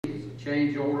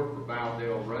change order for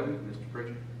Valdel Road. Mr.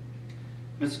 Pritchard.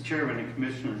 Mr. Chairman and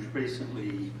Commissioners,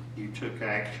 recently you took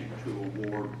action to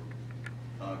award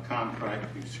a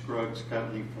contract to Scruggs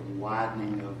Company for the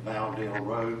widening of Valdel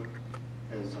Road.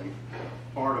 As a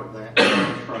part of that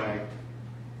contract,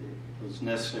 it was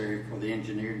necessary for the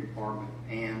engineering department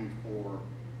and for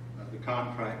the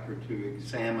contractor to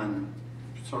examine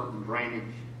certain drainage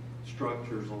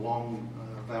structures along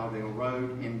Valdel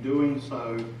Road. In doing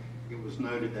so, it was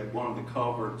noted that one of the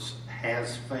culverts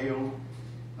has failed.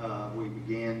 We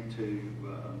began to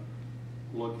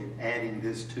look at adding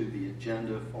this to the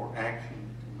agenda for action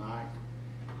tonight,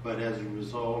 but as a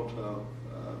result of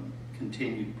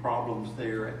continued problems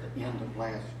there at the end of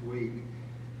last week,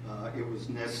 it was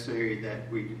necessary that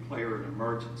we declare an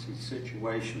emergency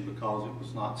situation because it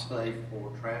was not safe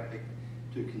for traffic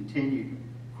to continue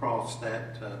across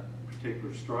that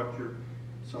particular structure.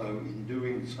 So in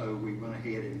doing so, we went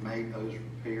ahead and made those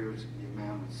repairs in the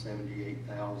amount of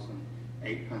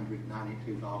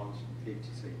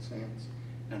 $78,892.56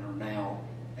 and are now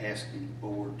asking the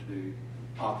board to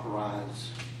authorize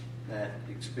that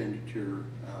expenditure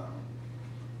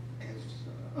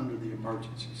under the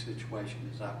emergency situation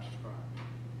as I've described.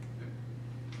 Do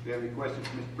you have any questions,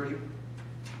 Mr. Pritchard?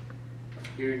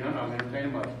 Hearing none, I'll entertain a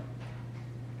motion.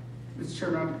 Mr.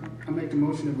 Chairman, I make the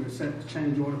motion that we accept the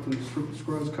change order from the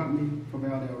Scruggs Company for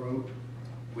Valdel Road.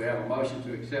 We have a motion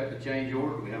to accept the change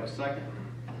order. Do we have a second?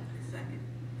 Second.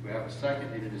 We have a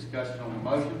second. Any discussion on the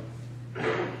motion?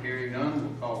 Hearing none,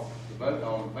 we'll call the vote.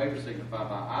 All in favor signify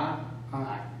by aye.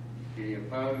 Aye. Any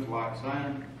opposed, like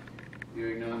sign.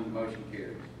 Hearing none, the motion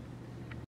carries.